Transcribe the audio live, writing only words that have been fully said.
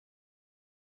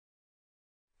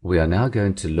We are now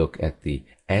going to look at the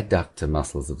adductor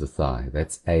muscles of the thigh.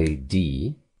 That's AD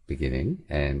beginning,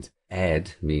 and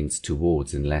ad means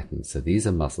towards in Latin. So these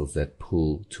are muscles that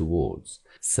pull towards.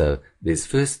 So there's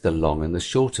first the long and the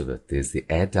short of it. There's the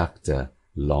adductor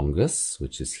longus,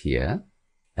 which is here,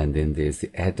 and then there's the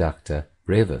adductor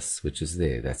brevis, which is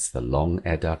there. That's the long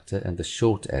adductor and the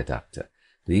short adductor.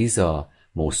 These are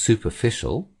more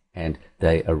superficial, and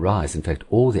they arise, in fact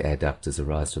all the adductors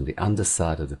arise from the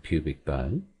underside of the pubic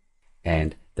bone,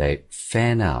 and they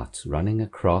fan out, running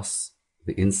across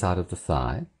the inside of the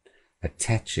thigh,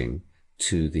 attaching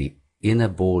to the inner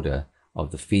border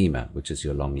of the femur, which is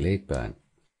your long leg bone.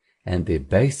 And their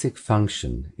basic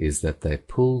function is that they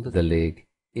pull the leg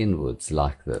inwards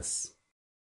like this.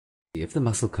 If the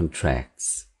muscle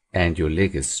contracts and your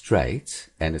leg is straight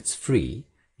and it's free,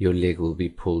 your leg will be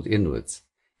pulled inwards.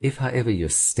 If, however, you're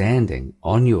standing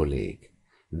on your leg,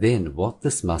 then what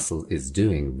this muscle is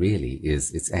doing really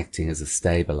is it's acting as a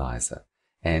stabilizer,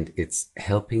 and it's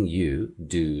helping you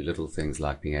do little things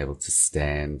like being able to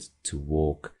stand, to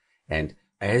walk, and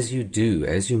as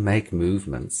you make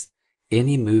movements,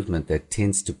 any movement that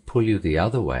tends to pull you the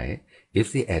other way,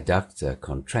 if the adductor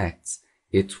contracts,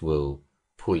 it will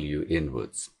pull you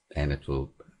inwards, and it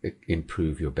will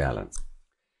improve your balance.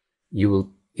 You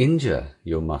will injure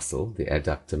your muscle, the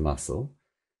adductor muscle,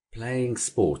 playing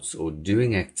sports or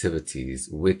doing activities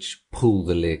which pull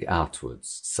the leg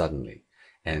outwards suddenly.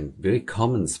 And very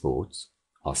common sports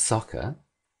are soccer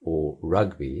or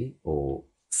rugby or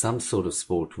some sort of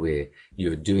sport where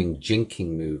you're doing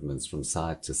jinking movements from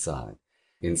side to side.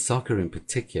 In soccer in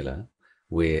particular,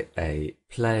 where a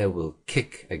player will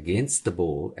kick against the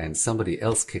ball and somebody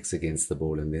else kicks against the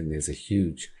ball, and then there's a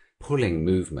huge pulling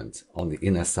movement on the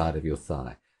inner side of your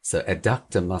thigh. So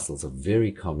adductor muscles are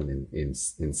very common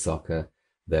in soccer.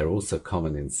 They're also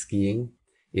common in skiing.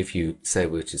 If you, say,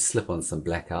 were to slip on some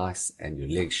black ice and your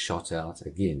legs shot out,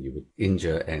 again, you would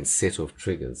injure and set off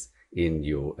triggers in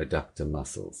your adductor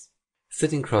muscles.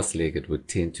 Sitting cross-legged would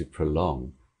tend to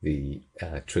prolong the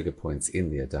trigger points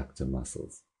in the adductor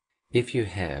muscles. If you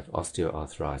have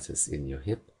osteoarthritis in your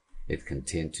hip, it can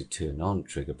tend to turn on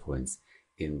trigger points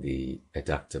in the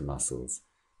adductor muscles.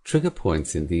 Trigger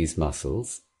points in these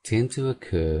muscles tend to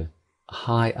occur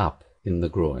high up in the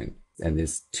groin, and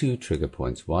there's two trigger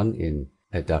points, one in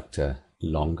adductor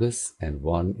longus and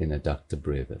one in adductor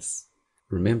brevis.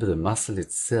 Remember, the muscle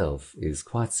itself is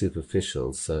quite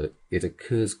superficial, so it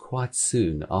occurs quite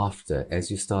soon after. As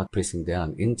you start pressing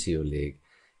down into your leg,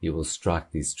 you will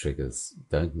strike these triggers.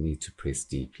 Don't need to press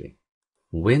deeply.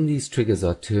 When these triggers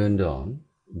are turned on,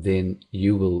 then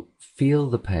you will feel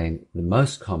the pain the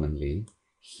most commonly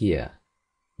here,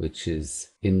 which is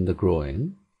in the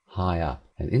groin, high up.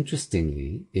 And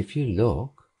interestingly, if you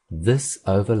look, this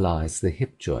overlies the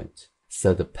hip joint.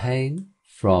 So the pain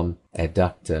from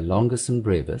adductor longus and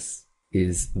brevis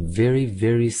is very,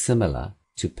 very similar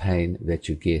to pain that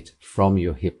you get from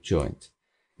your hip joint.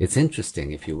 It's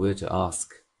interesting, if you were to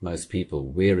ask most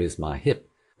people, where is my hip?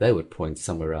 They would point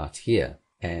somewhere out here.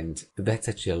 And that's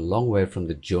actually a long way from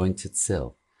the joint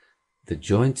itself. The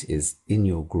joint is in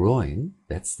your groin.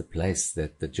 That's the place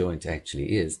that the joint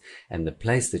actually is. And the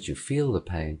place that you feel the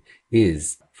pain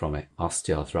is, from an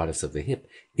osteoarthritis of the hip,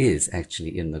 is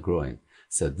actually in the groin.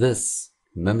 So this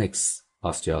mimics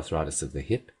osteoarthritis of the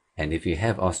hip. And if you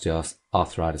have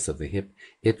osteoarthritis of the hip,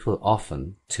 it will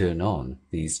often turn on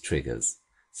these triggers.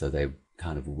 So they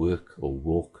kind of work or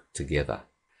walk together.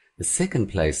 The second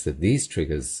place that these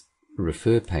triggers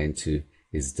refer pain to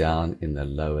is down in the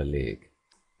lower leg.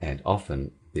 And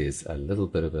often there's a little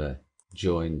bit of a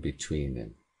join between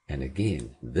them. And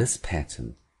again, this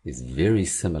pattern is very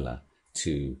similar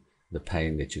to the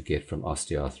pain that you get from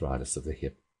osteoarthritis of the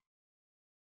hip.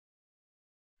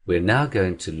 We're now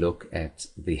going to look at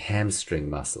the hamstring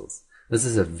muscles. This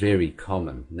is a very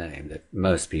common name that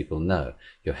most people know.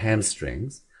 Your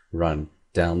hamstrings run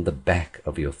down the back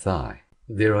of your thigh.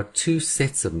 There are two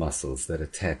sets of muscles that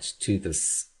attach to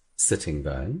this sitting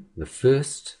bone. The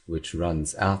first, which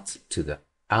runs out to the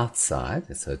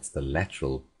outside, so it's the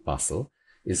lateral muscle,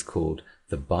 is called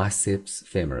the biceps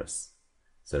femoris.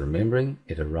 So remembering,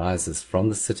 it arises from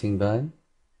the sitting bone,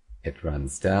 it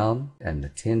runs down, and the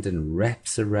tendon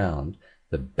wraps around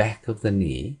the back of the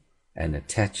knee and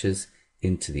attaches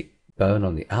into the bone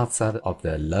on the outside of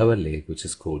the lower leg, which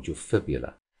is called your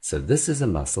fibula. So this is a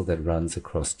muscle that runs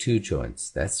across two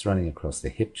joints. That's running across the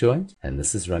hip joint, and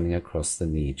this is running across the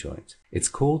knee joint. It's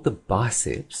called the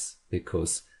biceps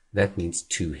because that means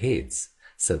two heads.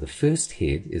 So the first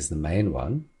head is the main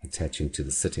one, attaching to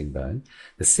the sitting bone.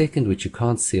 The second, which you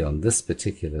can't see on this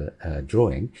particular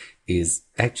drawing, is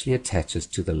actually attaches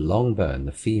to the long bone,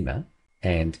 the femur,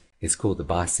 and it's called the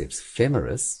biceps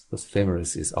femoris, because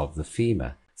femoris is of the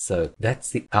femur. So that's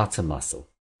the outer muscle.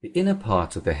 The inner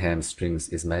part of the hamstrings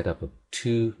is made up of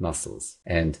two muscles,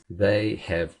 and they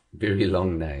have very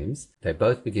long names. They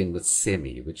both begin with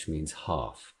semi, which means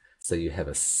half. So you have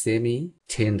a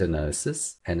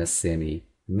semi-tendinosus and a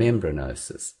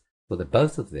semi-membranosus. Well,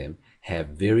 both of them have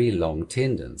very long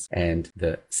tendons, and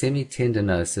the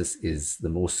semi-tendinosus is the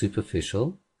more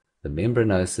superficial. The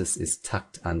membranosus is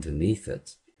tucked underneath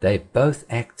it. They both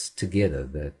act together.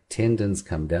 The tendons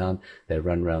come down, they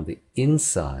run around the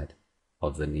inside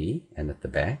of the knee and at the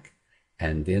back,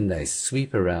 and then they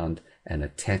sweep around and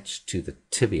attach to the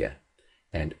tibia.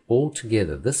 And all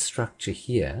together, this structure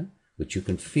here, which you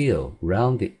can feel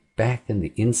round the back and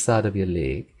the inside of your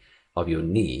leg, of your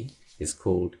knee, is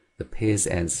called the pes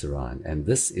anserine, and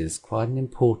this is quite an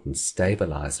important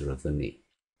stabilizer of the knee.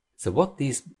 So what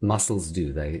these muscles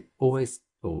do, they always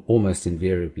or almost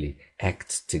invariably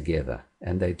act together,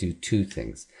 and they do two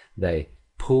things. They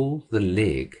pull the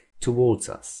leg towards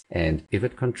us, and if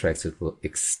it contracts, it will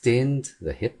extend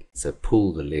the hip, so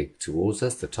pull the leg towards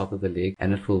us, the top of the leg,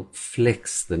 and it will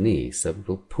flex the knee, so it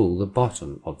will pull the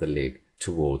bottom of the leg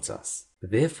towards us.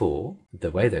 Therefore, the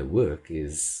way they work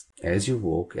is, as you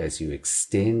walk, as you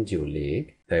extend your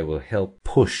leg, they will help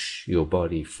push your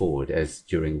body forward, as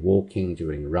during walking,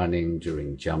 during running,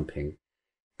 during jumping.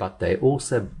 But they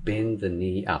also bend the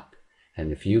knee up.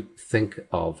 And if you think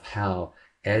of how,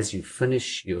 as you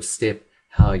finish your step,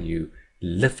 how you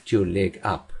lift your leg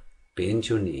up, bend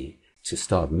your knee to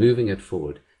start moving it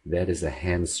forward, that is a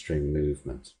hamstring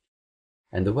movement.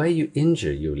 And the way you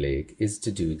injure your leg is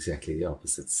to do exactly the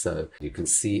opposite. So you can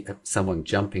see someone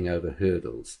jumping over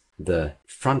hurdles. The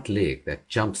front leg that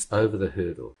jumps over the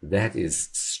hurdle, that is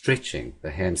stretching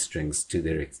the hamstrings to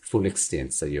their full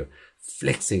extent. So you're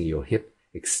flexing your hip,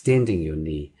 extending your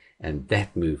knee, and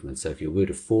that movement. So if you were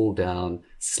to fall down,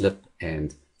 slip,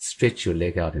 and stretch your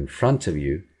leg out in front of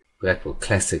you, that will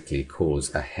classically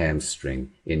cause a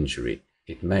hamstring injury.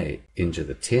 It may injure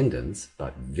the tendons,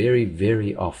 but very,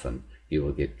 very often you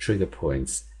will get trigger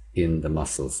points in the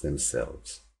muscles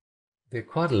themselves. There are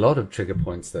quite a lot of trigger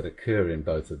points that occur in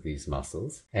both of these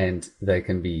muscles, and they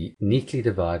can be neatly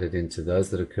divided into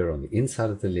those that occur on the inside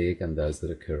of the leg and those that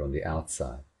occur on the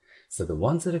outside. So the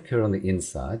ones that occur on the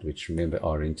inside, which remember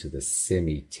are into the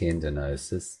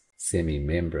semi-tendinosus,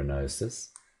 semi-membranosus,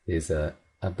 there's a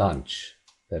bunch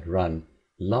that run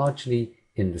largely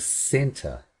in the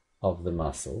center of the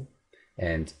muscle,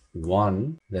 and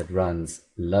one that runs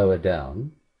lower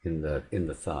down in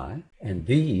the thigh, and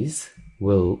these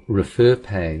will refer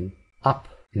pain up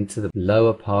into the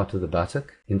lower part of the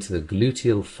buttock, into the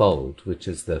gluteal fold, which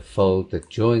is the fold that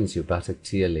joins your buttock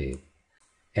to your leg.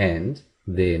 And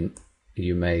then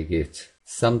you may get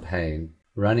some pain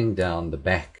running down the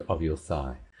back of your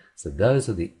thigh. So those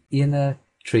are the inner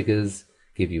triggers,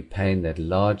 give you pain that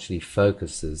largely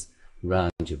focuses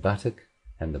around your buttock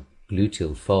and the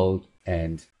gluteal fold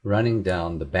and running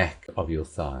down the back of your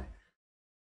thigh.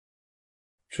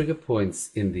 Trigger points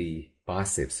in the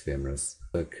biceps femoris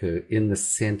occur in the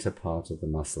center part of the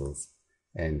muscles,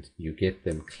 and you get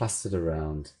them clustered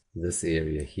around this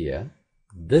area here.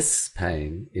 This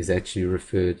pain is actually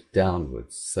referred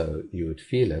downwards, so you would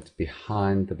feel it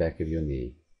behind the back of your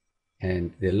knee.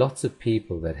 And there are lots of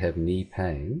people that have knee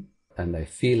pain, and they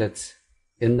feel it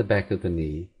in the back of the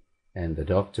knee, and the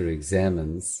doctor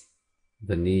examines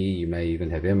the knee. You may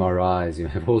even have MRIs, you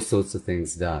have all sorts of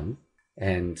things done,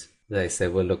 and they say,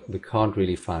 well, look, we can't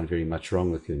really find very much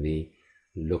wrong with your knee.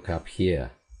 Look up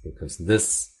here, because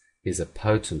this is a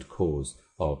potent cause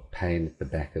of pain at the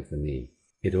back of the knee.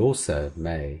 It also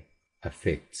may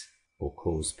affect or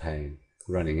cause pain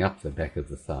running up the back of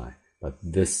the thigh, but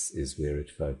this is where it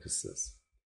focuses.